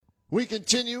We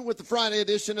continue with the Friday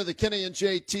edition of the Kenny and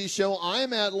JT Show.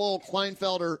 I'm at Lowell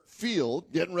Kleinfelder Field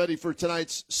getting ready for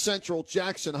tonight's Central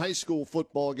Jackson High School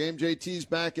football game. JT's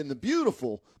back in the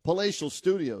beautiful palatial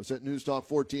studios at News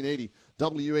Talk 1480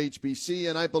 WHBC,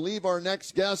 and I believe our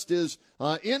next guest is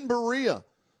in Berea,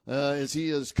 as he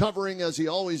is covering, as he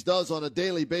always does on a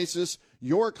daily basis,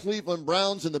 your Cleveland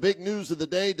Browns. And the big news of the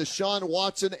day, Deshaun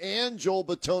Watson and Joel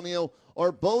Bitonio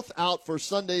are both out for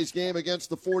Sunday's game against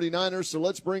the 49ers. So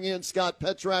let's bring in Scott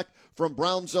Petrak from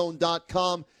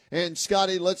BrownZone.com. And,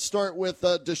 Scotty, let's start with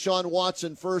Deshaun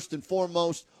Watson first and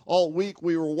foremost. All week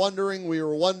we were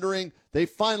wondering. They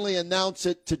finally announced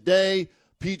it today.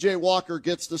 P.J. Walker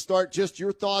gets the start. Just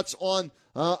your thoughts on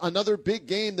another big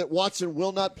game that Watson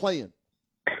will not play in.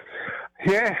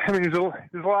 Yeah, I mean, there's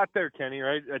a lot there, Kenny,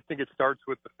 right? I think it starts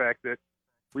with the fact that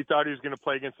we thought he was going to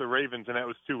play against the Ravens, and that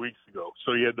was 2 weeks ago.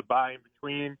 So he had the bye in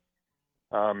between,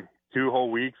 2 whole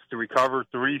weeks to recover,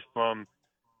 3 from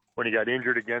when he got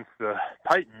injured against the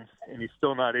Titans, and he's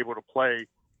still not able to play.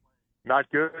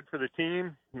 Not good for the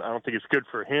team. I don't think it's good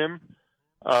for him.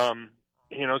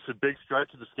 It's a big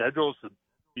stretch of the schedule. So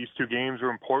these 2 games are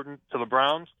important to the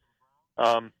Browns.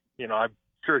 I'm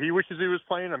sure he wishes he was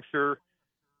playing. I'm sure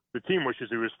the team wishes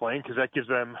he was playing because that gives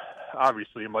them,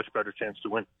 obviously, a much better chance to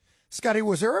win. Scotty,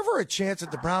 was there ever a chance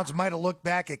that the Browns might have looked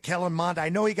back at Kellen Mond? I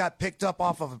know he got picked up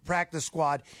off of a practice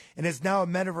squad and is now a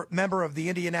member of the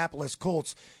Indianapolis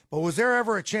Colts, but was there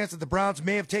ever a chance that the Browns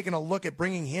may have taken a look at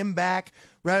bringing him back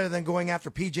rather than going after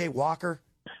P.J. Walker?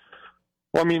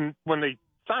 Well, I mean, when they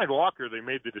signed Walker, they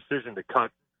made the decision to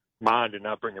cut Mond and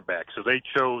not bring him back. So they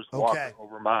chose Walker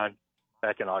over Mond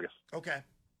back in August. Okay.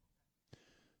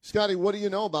 Scotty, what do you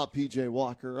know about P.J.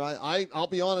 Walker? I'll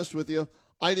be honest with you.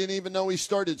 I didn't even know he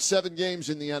started 7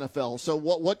 games in the NFL. So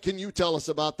what can you tell us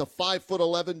about the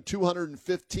 5'11",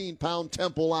 215-pound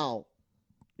Temple Owl?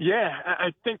 Yeah,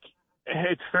 I think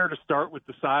it's fair to start with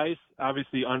the size.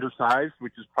 Obviously undersized,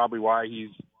 which is probably why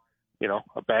he's,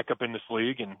 a backup in this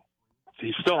league, and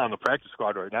he's still on the practice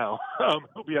squad right now.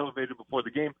 He'll be elevated before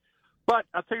the game. But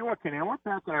I'll tell you what, Kenny, I went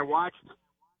back and I watched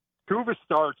 2 of his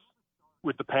starts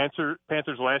with the Panthers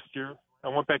last year. I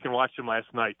went back and watched him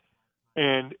last night,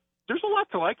 and there's a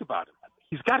lot to like about him.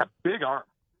 He's got a big arm.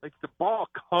 Like, the ball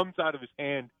comes out of his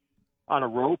hand on a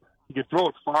rope. He can throw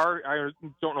it far. I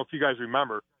don't know if you guys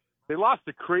remember. The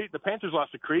Panthers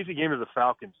lost a crazy game to the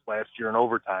Falcons last year in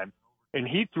overtime, and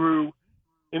he threw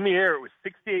in the air. It was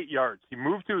 68 yards. He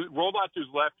rolled out to his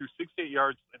left, threw 68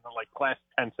 yards in the last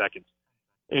 10 seconds.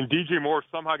 And DJ Moore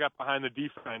somehow got behind the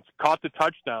defense, caught the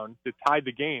touchdown that tied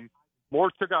the game.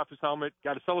 Moore took off his helmet,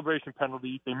 got a celebration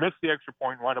penalty. They missed the extra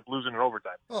point and wound up losing in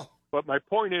overtime. Oh. But my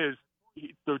point is,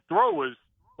 the throw was,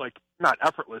 not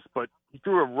effortless, but he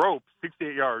threw a rope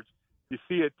 68 yards. You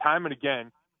see it time and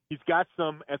again. He's got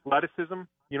some athleticism.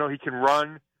 He can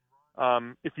run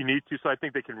if you need to, so I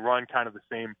think they can run kind of the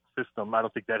same system. I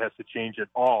don't think that has to change at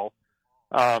all.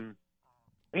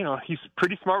 He's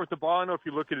pretty smart with the ball. I know if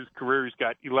you look at his career, he's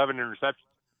got 11 interceptions.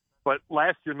 But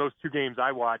last year in those 2 games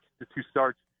I watched, the 2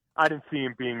 starts, I didn't see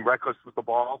him being reckless with the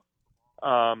ball.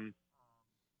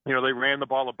 They ran the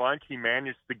ball a bunch. He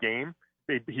managed the game.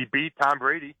 He beat Tom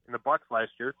Brady in the Bucs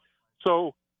last year.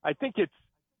 So I think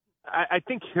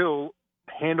he'll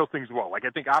handle things well. I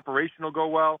think operation will go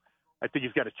well. I think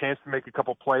he's got a chance to make a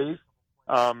couple plays.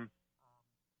 I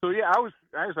was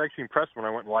actually impressed when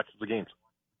I went and watched the games.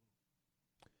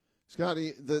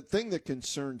 Scotty, the thing that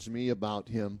concerns me about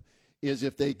him is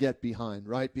if they get behind,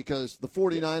 right? Because the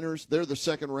 49ers, they're the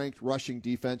second-ranked rushing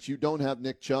defense. You don't have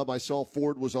Nick Chubb. I saw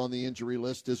Ford was on the injury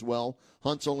list as well.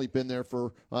 Hunt's only been there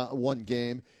for 1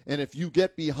 game. And if you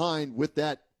get behind with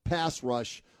that pass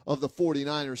rush of the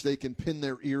 49ers, they can pin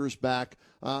their ears back.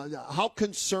 How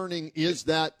concerning is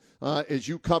that as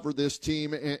you cover this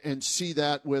team and see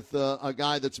that with a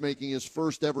guy that's making his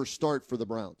first ever start for the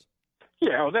Browns?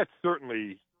 Yeah, well, that's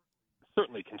certainly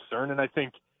concern. And I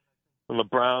think when the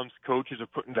Browns coaches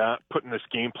are putting this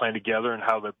game plan together and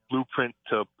how the blueprint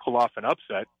to pull off an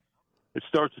upset, it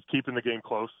starts with keeping the game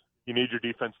close. You need your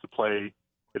defense to play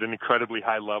at an incredibly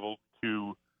high level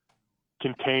to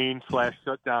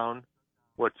contain/shut down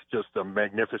what's just a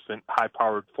magnificent,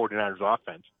 high-powered 49ers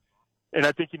offense. And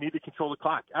I think you need to control the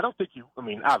clock. Obviously you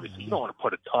don't want to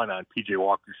put a ton on P.J.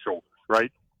 Walker's shoulders,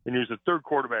 right? And he was the 3rd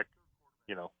quarterback,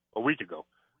 a week ago.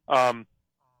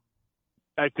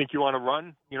 I think you want to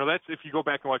run. That's if you go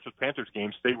back and watch those Panthers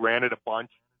games, they ran it a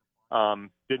bunch.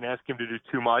 Didn't ask him to do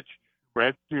too much.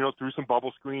 Ran, through some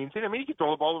bubble screens. And, he could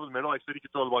throw the ball over the middle. I said he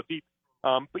could throw the ball deep.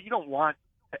 But you don't want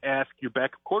to ask your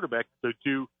backup quarterback to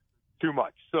do too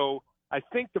much. So I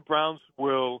think the Browns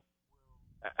will,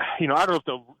 I don't know if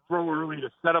they'll throw early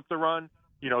to set up the run,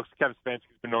 Kevin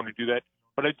Stefanski's been known to do that.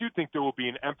 But I do think there will be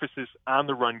an emphasis on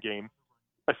the run game,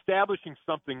 establishing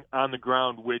something on the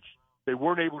ground, which they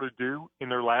weren't able to do in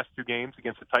their last two games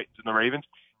against the Titans and the Ravens.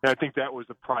 And I think that was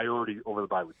a priority over the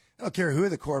bye week. I don't care who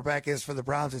the quarterback is for the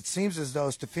Browns. It seems as though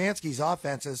Stefanski's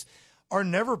offenses are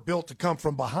never built to come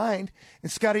from behind.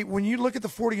 And, Scotty, when you look at the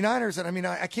 49ers, and I mean,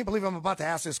 I can't believe I'm about to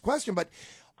ask this question, but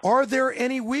are there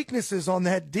any weaknesses on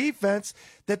that defense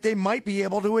that they might be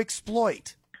able to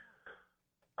exploit?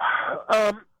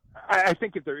 I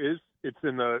think if there is, it's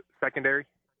in the secondary.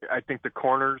 I think the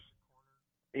corners,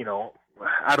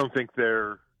 I don't think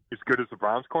they're as good as the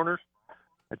Browns corners.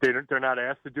 They're not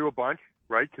asked to do a bunch,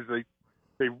 right? Because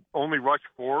they only rush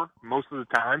 4 most of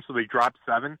the time, so they drop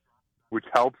 7, which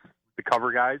helps the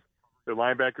cover guys. Their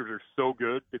linebackers are so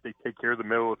good that they take care of the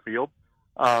middle of the field.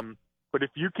 But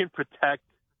if you can protect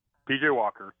P.J.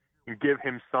 Walker and give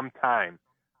him some time,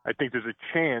 I think there's a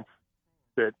chance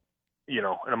that, an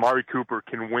Amari Cooper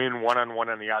can win one-on-one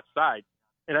on the outside.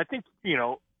 And I think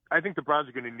the Browns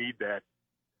are going to need that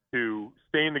to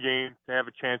stay in the game, to have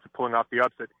a chance of pulling off the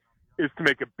upset, is to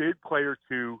make a big play or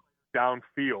two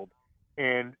downfield.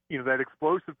 And, those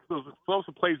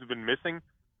explosive plays have been missing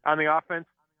on the offense.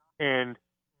 And,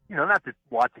 not that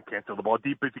Watson can't throw the ball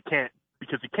deep as he can't,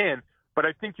 because he can, but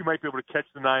I think you might be able to catch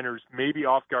the Niners maybe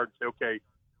off guard and say, okay,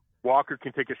 Walker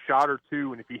can take a shot or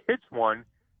two, and if he hits one,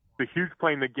 it's a huge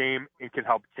play in the game and can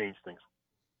help change things.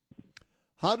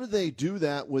 How do they do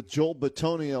that with Joel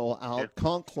Bitonio out,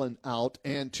 Conklin out,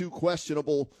 and 2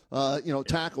 questionable,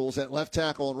 tackles at left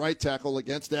tackle and right tackle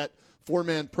against that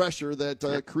 4-man pressure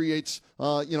that creates,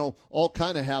 all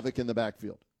kind of havoc in the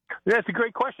backfield? Yeah, it's a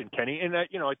great question, Kenny. And, I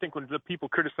think when the people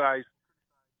criticize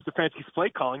Stefanski's play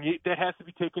calling, that has to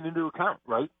be taken into account,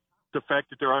 right? The fact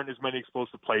that there aren't as many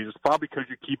explosive plays is probably because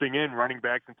you're keeping in running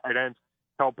backs and tight ends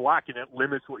to help block, and it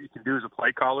limits what you can do as a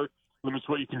play caller, limits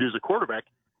what you can do as a quarterback.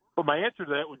 But my answer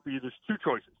to that would be there's 2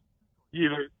 choices. You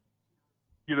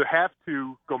either have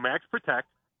to go max protect,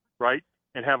 right,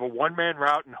 and have a one-man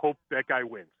route and hope that guy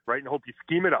wins, right, and hope you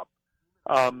scheme it up.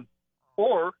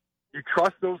 Or you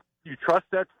trust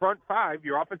that front 5,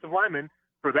 your offensive linemen,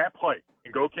 for that play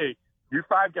and go, okay, you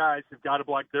 5 guys have got to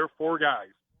block their 4 guys,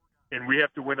 and we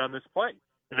have to win on this play.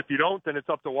 And if you don't, then it's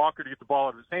up to Walker to get the ball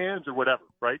out of his hands or whatever,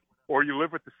 right? Or you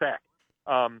live with the sack.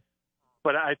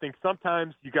 But I think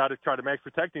sometimes you got to try to max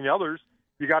protect, and the others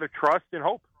you got to trust and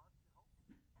hope.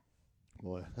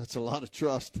 Boy, that's a lot of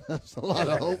trust. That's a lot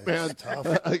of hope, man,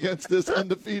 against this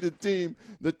undefeated team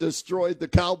that destroyed the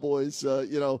Cowboys,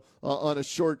 on a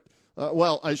short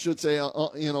I should say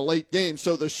in a late game.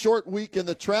 So the short week in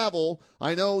the travel,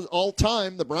 I know all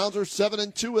time the Browns are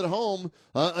 7-2 at home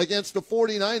against the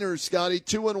 49ers, Scotty,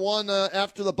 2-1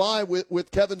 after the bye with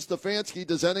Kevin Stefanski.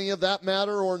 Does any of that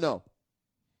matter or no?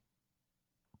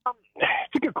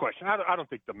 It's a good question. I don't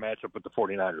think the matchup with the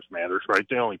 49ers matters, right?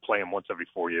 They only play them once every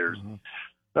 4 years. Mm-hmm.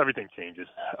 Everything changes.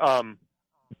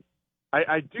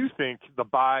 I do think the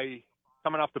bye,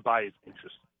 coming off the bye, is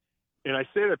interesting. And I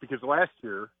say that because last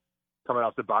year, coming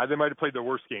off the bye, they might have played their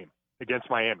worst game against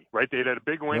Miami, right? They had a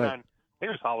big win on, I think it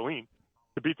was Halloween,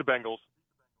 to beat the Bengals.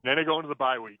 And then they go into the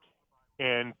bye week.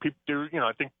 And people do,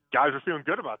 I think guys are feeling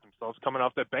good about themselves coming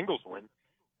off that Bengals win.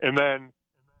 And then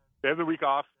they have the week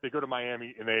off, they go to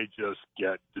Miami, and they just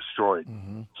get destroyed.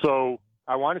 Mm-hmm. So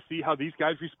I want to see how these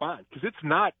guys respond, because it's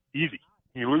not easy.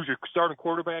 You lose your starting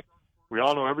quarterback. We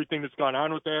all know everything that's gone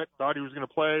on with that. Thought he was going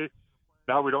to play.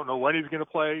 Now we don't know when he's going to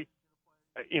play.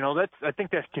 I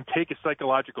think that can take a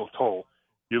psychological toll.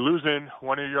 You're losing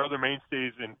one of your other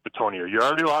mainstays in Bitonio. You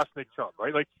already lost Nick Chubb,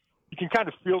 right? Like, you can kind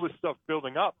of feel this stuff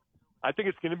building up. I think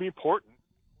it's going to be important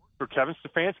for Kevin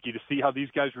Stefanski to see how these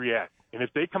guys react. And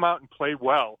if they come out and play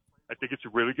well, I think it's a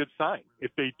really good sign.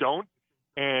 If they don't,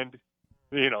 and,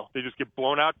 they just get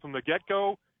blown out from the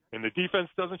get-go, and the defense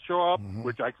doesn't show up, mm-hmm.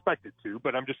 which I expect it to,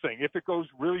 but I'm just saying, if it goes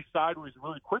really sideways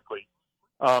really quickly,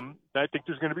 I think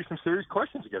there's going to be some serious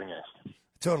questions getting asked.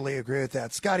 Totally agree with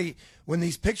that. Scotty, when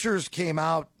these pictures came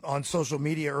out on social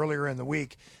media earlier in the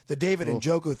week, the David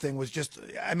Njoku thing was just,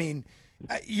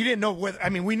 you didn't know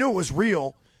we knew it was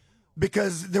real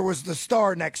because there was the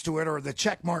star next to it or the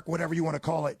check mark, whatever you want to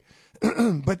call it.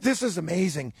 But this is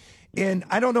amazing. And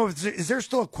I don't know, is there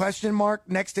still a question mark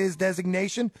next to his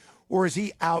designation, or is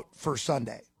he out for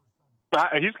Sunday?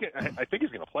 I think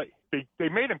he's going to play. They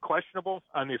made him questionable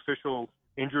on the official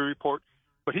injury report,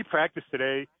 but he practiced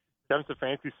today. Kevin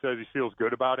Stefanski says he feels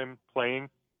good about him playing.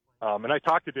 And I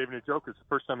talked to David Njoku. It's the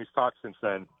first time he's talked since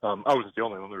then. I wasn't the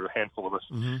only one. There were a handful of us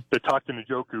that talked to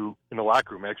Njoku in the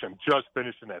locker room. Actually, I'm just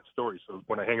finishing that story, so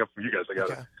when I hang up from you guys, I got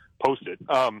to post it.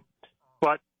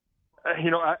 But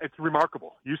It's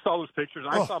remarkable. You saw those pictures.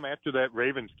 I Oh. saw them after that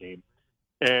Ravens game,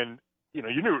 and you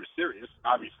knew it was serious,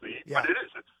 obviously. Yeah. But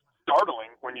it's startling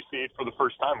when you see it for the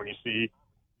first time, when you see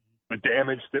the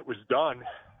damage that was done.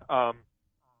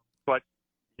 But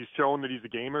he's shown that he's a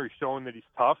gamer. He's shown that he's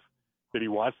tough, that he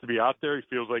wants to be out there. He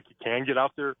feels like he can get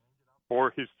out there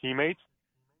for his teammates.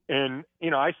 And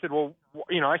I said,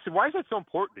 why is that so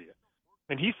important to you?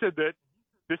 And he said that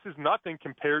this is nothing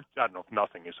compared to, I don't know if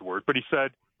nothing is a word, but he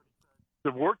said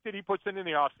the work that he puts in the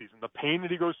offseason, the pain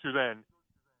that he goes through then,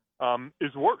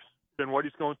 is worse than what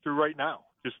he's going through right now,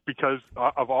 just because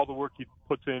of all the work he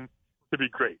puts in to be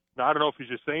great. Now, I don't know if he's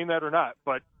just saying that or not,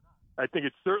 but I think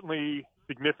it's certainly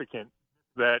significant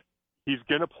that he's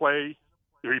going to play.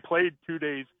 He played 2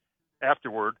 days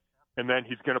afterward, and then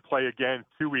he's going to play again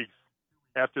 2 weeks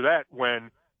after that when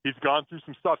he's gone through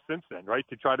some stuff since then, right,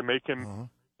 to try to make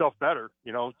himself better.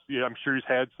 I'm sure he's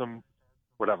had some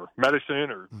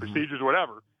medicine or procedures,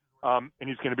 whatever, and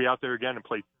he's going to be out there again and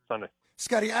play Sunday.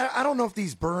 Scotty, I don't know if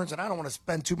these burns, and I don't want to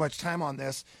spend too much time on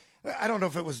this. I don't know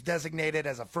if it was designated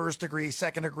as a first degree,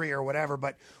 second degree, or whatever,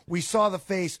 but we saw the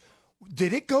face.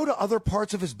 Did it go to other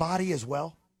parts of his body as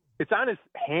well? It's on his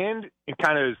hand and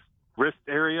kind of his wrist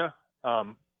area. I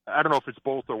don't know if it's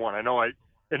both or one. I know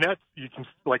and that's, you can,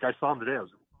 like I saw him today, I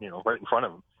was, right in front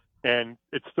of him, and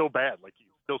it's still bad. Like you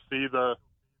still see the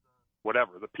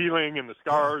peeling and the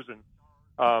scars. And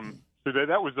so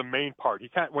that was the main part.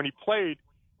 When he played,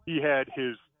 he had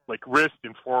his wrist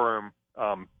and forearm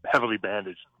heavily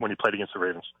bandaged when he played against the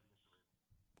Ravens.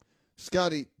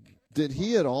 Scotty, did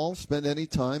he at all spend any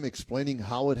time explaining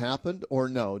how it happened, or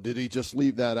no? Did he just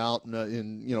leave that out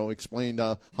and explain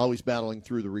how he's battling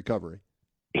through the recovery?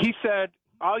 He said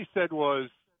all he said was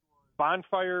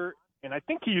bonfire, and I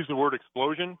think he used the word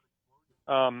explosion.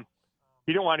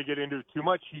 He didn't want to get into it too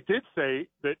much. He did say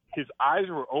that his eyes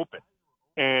were open,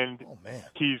 and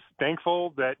he's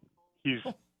thankful that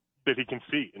that he can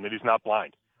see and that he's not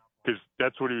blind, because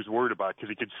that's what he was worried about, because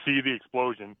he could see the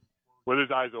explosion with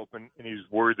his eyes open, and he's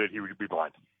worried that he would be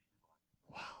blind.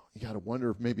 Wow. You got to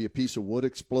wonder if maybe a piece of wood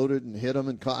exploded and hit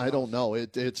him. I don't know. He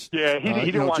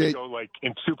didn't want to go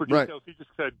in super details. Right. He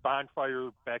just said bonfire,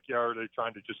 backyard. They're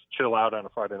trying to just chill out on a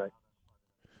Friday night.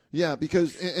 Yeah,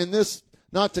 because in this,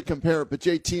 not to compare it, but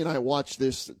JT and I watched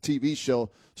this TV show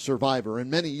Survivor,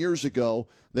 and many years ago,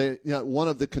 one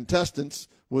of the contestants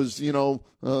was,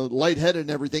 lightheaded and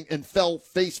everything, and fell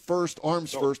face first,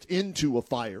 arms first into a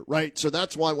fire, right? So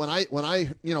that's why when I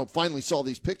finally saw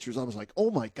these pictures, I was like,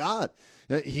 oh my God,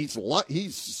 he's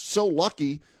so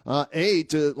lucky,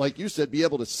 to, like you said, be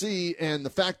able to see, and the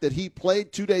fact that he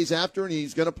played 2 days after and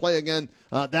he's going to play again,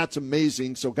 that's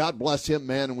amazing. So God bless him,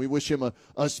 man, and we wish him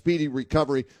a speedy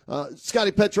recovery.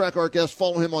 Scotty Petrak, our guest,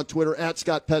 follow him on Twitter at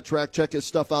Scott Petrak. Check his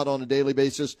stuff out on a daily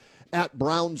basis at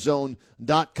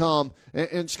brownzone.com.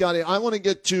 And Scotty, I want to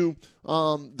get to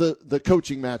the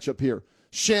coaching matchup here.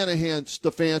 Shanahan,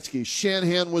 Stefanski.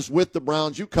 Shanahan was with the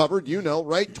Browns. You covered,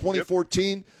 right?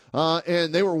 2014.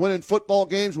 And they were winning football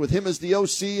games with him as the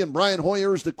OC and Brian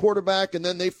Hoyer as the quarterback, and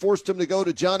then they forced him to go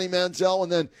to Johnny Manziel,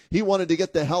 and then he wanted to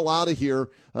get the hell out of here.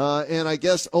 And I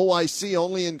guess OIC,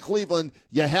 only in Cleveland,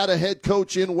 you had a head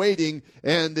coach in waiting,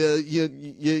 and you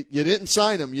didn't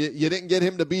sign him. You didn't get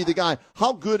him to be the guy.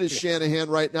 How good is Shanahan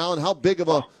right now, and how big of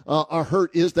a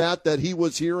hurt is that he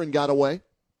was here and got away?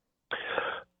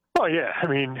 Oh, yeah. I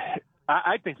mean,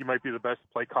 I think he might be the best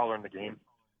play caller in the game.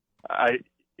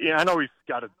 I know he's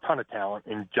got a ton of talent,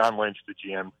 and John Lynch, the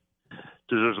GM,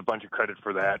 deserves a bunch of credit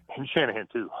for that, and Shanahan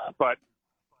too. But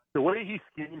the way he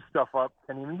schemes stuff up,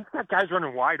 he's got guys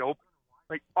running wide open,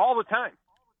 all the time.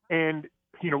 And,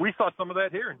 we saw some of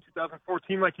that here in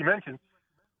 2014, like you mentioned,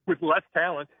 with less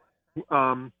talent.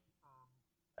 I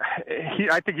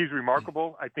think he's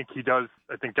remarkable. I think he does.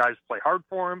 I think guys play hard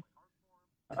for him.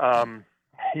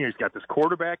 He's got this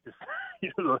quarterback,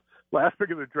 the last pick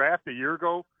of the draft a year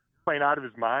ago, playing out of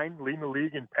his mind, leading the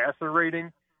league in passer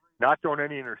rating, not throwing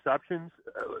any interceptions.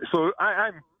 So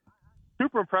I'm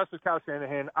super impressed with Kyle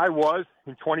Shanahan. I was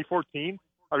in 2014.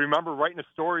 I remember writing a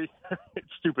story. It's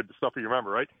stupid, the stuff you remember,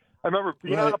 right? I remember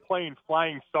being on a plane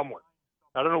flying somewhere.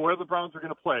 I don't know where the Browns were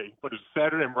going to play, but it was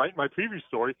Saturday. I'm writing my previous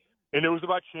story, and it was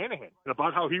about Shanahan and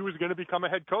about how he was going to become a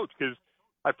head coach, because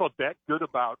I felt that good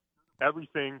about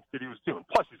everything that he was doing.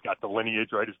 Plus, he's got the lineage,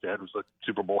 right? His dad was a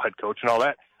Super Bowl head coach and all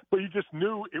that. But you just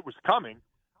knew it was coming.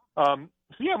 When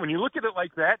you look at it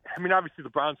like that, obviously the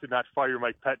Browns did not fire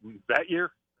Mike Pettin that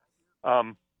year,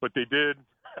 but they did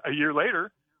a year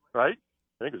later, right?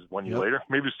 I think it was 1 year later,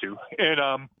 maybe it was two. And,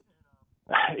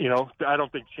 I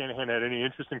don't think Shanahan had any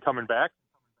interest in coming back,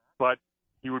 but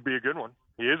he would be a good one.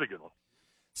 He is a good one.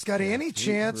 Scotty, any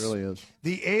chance really is.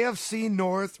 the AFC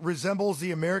North resembles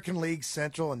the American League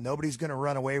Central and nobody's going to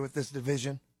run away with this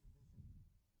division?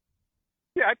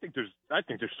 Yeah, I think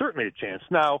there's certainly a chance.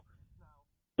 Now,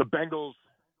 the Bengals'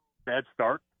 bad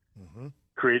start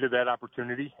created that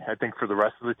opportunity, I think, for the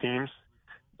rest of the teams.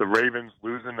 The Ravens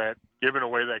giving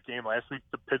away that game last week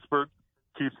to Pittsburgh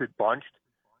keeps it bunched.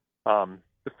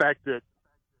 The fact that,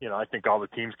 I think all the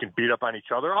teams can beat up on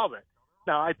each other, all that.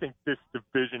 Now, I think this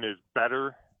division is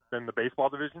better than the baseball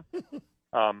division.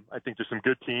 I think there's some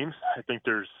good teams. I think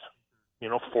there's,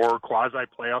 4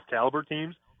 quasi-playoff caliber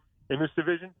teams in this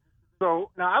division.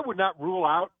 So now I would not rule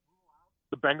out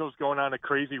the Bengals going on a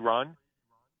crazy run,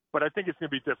 but I think it's going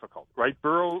to be difficult, right?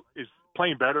 Burrow is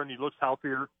playing better and he looks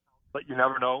healthier, but you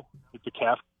never know if the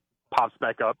calf pops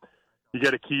back up. You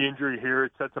get a key injury here,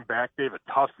 it sets them back. They have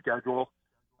a tough schedule.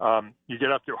 You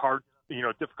get up to a hard,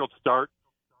 difficult start.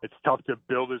 It's tough to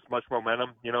build as much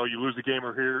momentum. You lose a game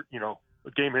here,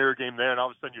 a game here, a game there, and all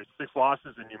of a sudden you're 6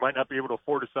 losses and you might not be able to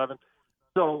afford a 7.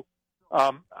 So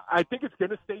I think it's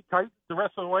going to stay tight the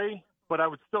rest of the way, but I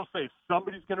would still say if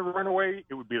somebody's going to run away,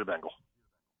 it would be the Bengals.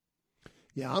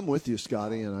 Yeah, I'm with you,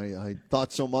 Scotty, and I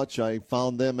thought so much I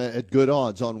found them at good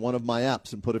odds on one of my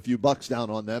apps and put a few bucks down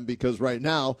on them because right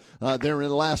now they're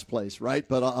in last place, right?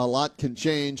 But a lot can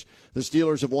change. The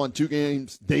Steelers have won 2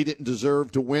 games they didn't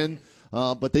deserve to win,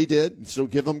 but they did, so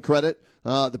give them credit.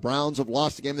 The Browns have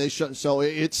lost the game they shouldn't, so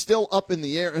it's still up in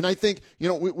the air. And I think,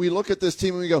 we look at this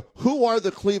team and we go, who are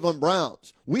the Cleveland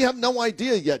Browns? We have no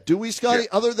idea yet, do we, Scotty? Yeah.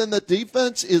 Other than the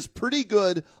defense is pretty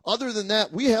good. Other than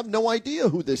that, we have no idea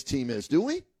who this team is, do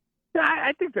we? Yeah,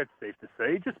 I think that's safe to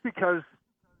say, just because,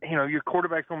 your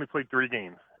quarterback's only played 3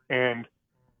 games. And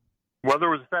whether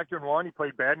it was a factor in one, he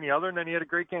played bad in the other, and then he had a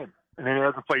great game. And then he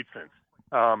hasn't played since.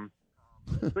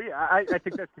 So, yeah, I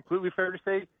think that's completely fair to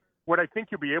say. What I think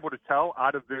you'll be able to tell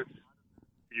out of this,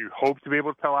 you hope to be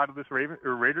able to tell out of this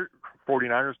Raider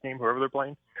 49ers game, whoever they're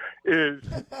playing, is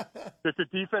that the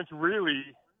defense really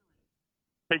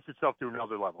takes itself to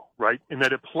another level, right? And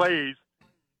that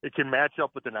it can match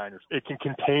up with the Niners. It can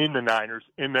contain the Niners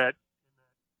in that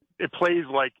it plays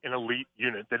like an elite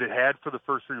unit that it had for the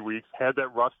first 3 weeks, had that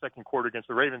rough second quarter against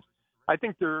the Ravens. I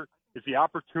think there is the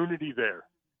opportunity there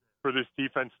for this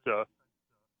defense to,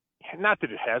 not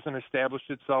that it hasn't established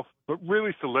itself, but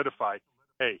really solidify,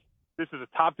 hey, this is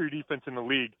a top 3 defense in the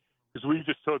league because we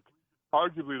just took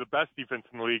arguably the best defense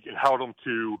in the league and held them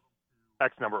to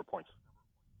X number of points.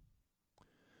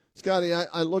 Scotty,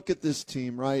 I look at this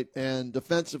team, right, and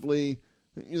defensively,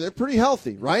 they're pretty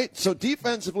healthy, right? So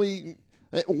defensively,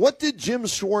 what did Jim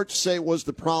Schwartz say was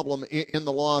the problem in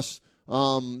the loss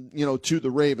to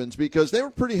the Ravens? Because they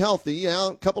were pretty healthy. Yeah,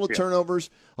 a couple of turnovers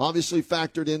obviously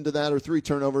factored into that, or 3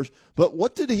 turnovers. But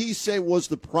what did he say was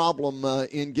the problem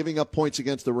in giving up points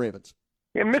against the Ravens?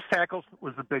 Yeah, missed tackles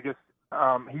was the biggest.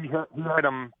 He had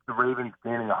the Ravens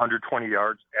gaining 120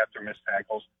 yards after missed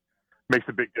tackles. Makes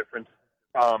a big difference.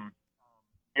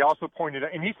 He also pointed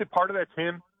out, and he said part of that's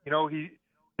him.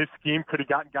 His scheme could have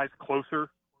gotten guys closer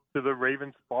to the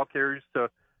Ravens ball carriers to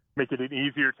make it an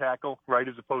easier tackle, right,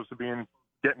 as opposed to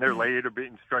getting there late or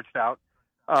being stretched out.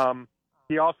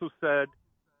 He also said,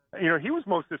 he was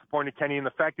most disappointed, Kenny, in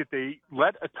the fact that they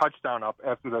let a touchdown up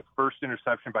after that first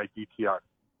interception by DTR.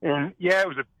 And, yeah, it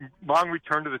was a long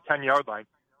return to the 10-yard line,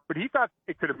 but he thought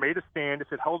it could have made a stand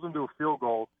if it held them to a field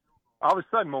goal. All of a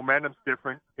sudden, momentum's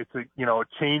different. It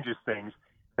changes things.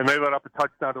 And they let up a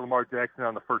touchdown to Lamar Jackson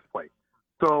on the first play.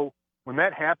 So when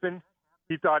that happened,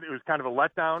 he thought it was kind of a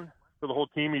letdown for the whole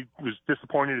team. He was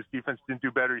disappointed his defense didn't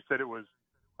do better. He said it was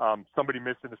somebody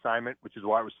missed an assignment, which is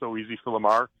why it was so easy for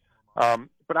Lamar.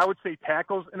 But I would say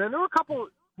tackles. And then there were a couple,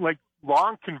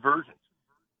 long conversions,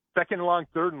 2nd and long,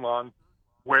 3rd and long,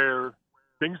 where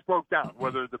things broke down,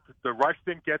 whether the rush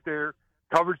didn't get there,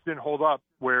 coverage didn't hold up,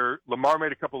 where Lamar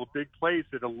made a couple of big plays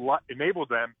that enabled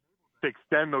them to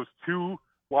extend those 2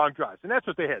 long drives. And that's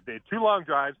what they had. They had 2 long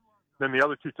drives, then the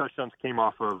other 2 touchdowns came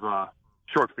off of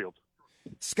short fields.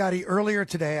 Scotty, earlier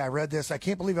today, I read this. I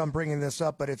can't believe I'm bringing this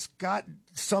up, but it's got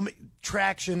some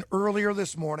traction earlier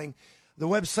this morning. The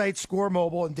website Score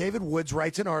Mobile, and David Woods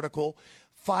writes an article,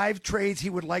 5 trades he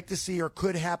would like to see or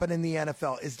could happen in the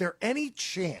NFL. Is there any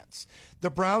chance the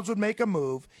Browns would make a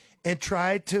move and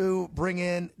try to bring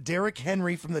in Derrick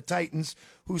Henry from the Titans,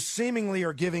 who seemingly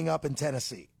are giving up in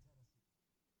Tennessee?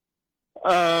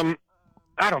 I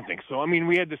don't think so. I mean,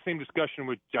 we had the same discussion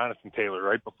with Jonathan Taylor,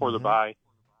 right, before the bye.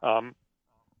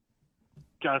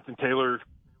 Jonathan Taylor,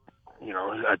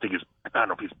 I think I don't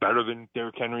know if he's better than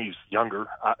Derrick Henry. He's younger,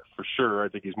 for sure. I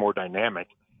think he's more dynamic.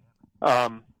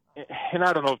 And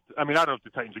I don't know if the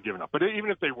Titans are giving up. But even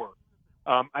if they were,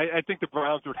 I think the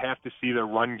Browns would have to see their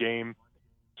run game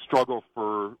struggle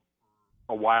for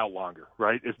a while longer,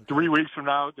 right? If 3 weeks from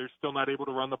now they're still not able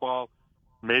to run the ball,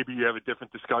 maybe you have a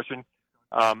different discussion.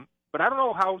 But I don't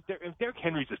know how if Derrick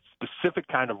Henry's a specific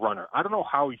kind of runner. I don't know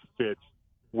how he fits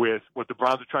with what the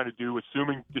Browns are trying to do,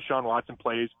 assuming Deshaun Watson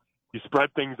plays. You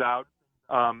spread things out.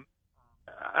 I'm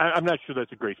not sure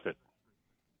that's a great fit.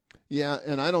 Yeah,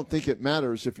 and I don't think it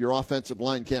matters if your offensive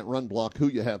line can't run block who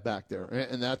you have back there.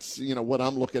 And that's, what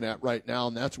I'm looking at right now,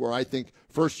 and that's where I think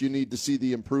first you need to see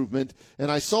the improvement.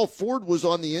 And I saw Ford was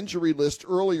on the injury list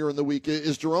earlier in the week.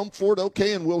 Is Jerome Ford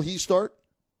okay, and will he start?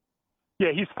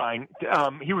 Yeah, he's fine.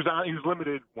 He was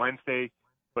limited Wednesday,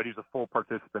 but he's a full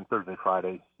participant Thursday,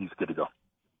 Friday. He's good to go.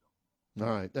 All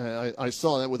right. I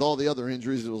saw that with all the other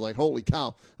injuries. It was like, holy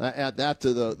cow, add that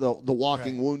to the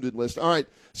walking wounded list. All right,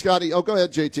 Scotty. Oh, go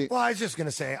ahead, JT. Well, I was just going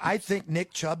to say, I think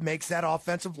Nick Chubb makes that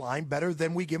offensive line better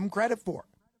than we give him credit for.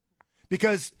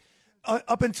 Because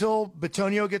up until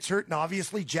Bitonio gets hurt, and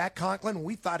obviously Jack Conklin,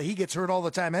 we thought he gets hurt all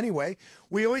the time anyway,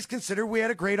 we always considered we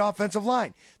had a great offensive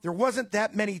line. There wasn't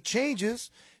that many changes.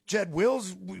 Jed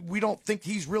Wills, we don't think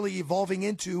he's really evolving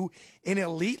into an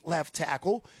elite left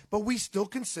tackle, but we still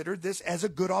considered this as a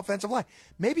good offensive line.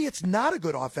 Maybe it's not a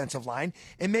good offensive line,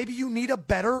 and maybe you need a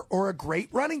better or a great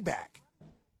running back.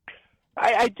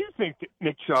 I do think that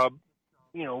Nick Chubb,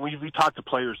 we talk to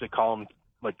players, they call him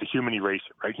like the human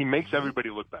eraser, right? He makes everybody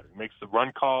look better. He makes the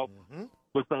run call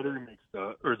look better. He makes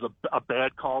a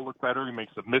bad call look better. He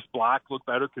makes a missed block look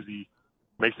better because he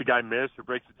makes the guy miss or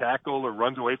breaks a tackle or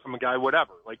runs away from a guy,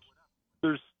 whatever. Like,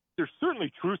 there's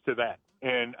certainly truth to that.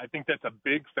 And I think that's a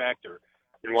big factor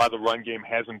in why the run game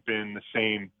hasn't been the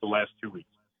same the last 2 weeks.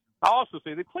 I'll also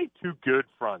say they played two good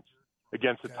fronts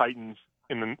against the Titans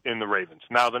in the Ravens.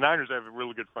 Now, the Niners have a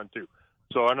really good front, too.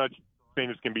 So I'm not saying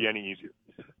it's going to be any easier.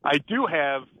 I do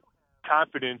have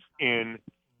confidence in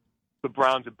the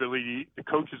Browns' ability, the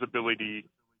coach's ability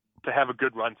to have a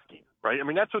good run scheme, right? I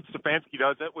mean, that's what Stefanski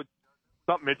does. That's what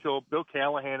Stump Mitchell, Bill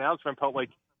Callahan, Alex Van Pelt,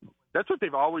 that's what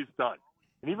they've always done.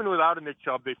 And even without a Nick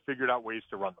Chubb, they figured out ways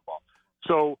to run the ball.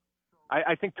 So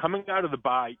I think coming out of the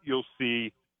bye, you'll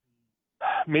see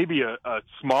maybe a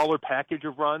smaller package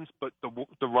of runs, but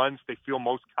the runs they feel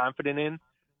most confident in.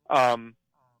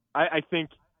 I think,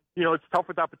 it's tough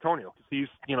without Bitonio because he's,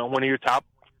 one of your top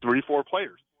 3-4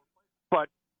 players. But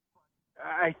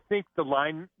I think the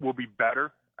line will be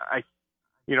better. I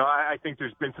think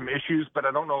there's been some issues, but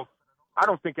I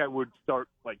don't think I would start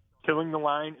killing the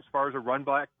line as far as a run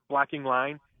blocking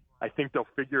line. I think they'll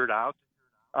figure it out.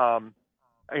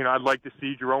 I'd like to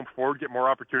see Jerome Ford get more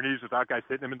opportunities without guys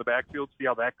hitting him in the backfield, see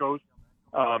how that goes.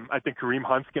 I think Kareem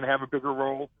Hunt's going to have a bigger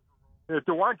role. If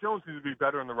DeJuan Jones needs to be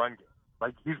better in the run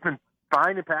game. He's been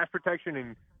fine in pass protection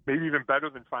and maybe even better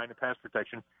than fine in pass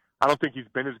protection. I don't think he's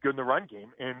been as good in the run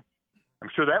game, and I'm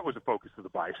sure that was a focus of the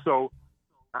bye. So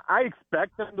I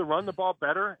expect them to run the ball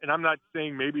better, and I'm not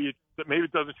saying maybe it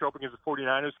doesn't show up against the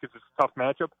 49ers because it's a tough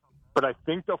matchup, but I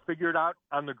think they'll figure it out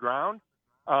on the ground.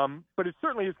 But it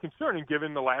certainly is concerning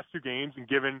given the last two games and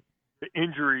given the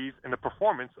injuries and the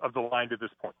performance of the line to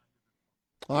this point.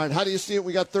 All right, how do you see it?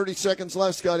 We got 30 seconds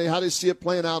left, Scotty. How do you see it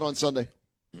playing out on Sunday?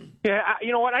 Yeah,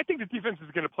 you know what? I think the defense is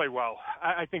going to play well.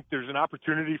 I think there's an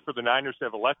opportunity for the Niners to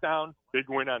have a letdown. Big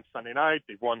win on Sunday night.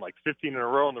 They've won 15 in a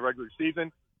row in the regular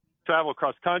season. Travel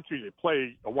across country. They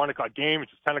play a 1 o'clock game,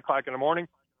 which is 10 o'clock in the morning.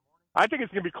 I think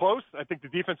it's going to be close. I think the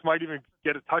defense might even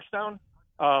get a touchdown.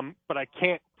 But I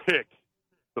can't pick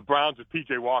the Browns with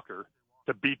P.J. Walker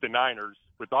to beat the Niners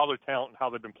with all their talent and how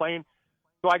they've been playing.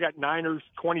 So I got Niners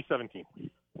 2017.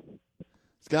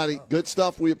 Scotty, good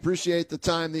stuff. We appreciate the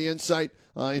time, the insight.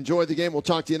 Enjoy the game. We'll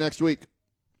talk to you next week.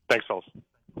 Thanks, fellas.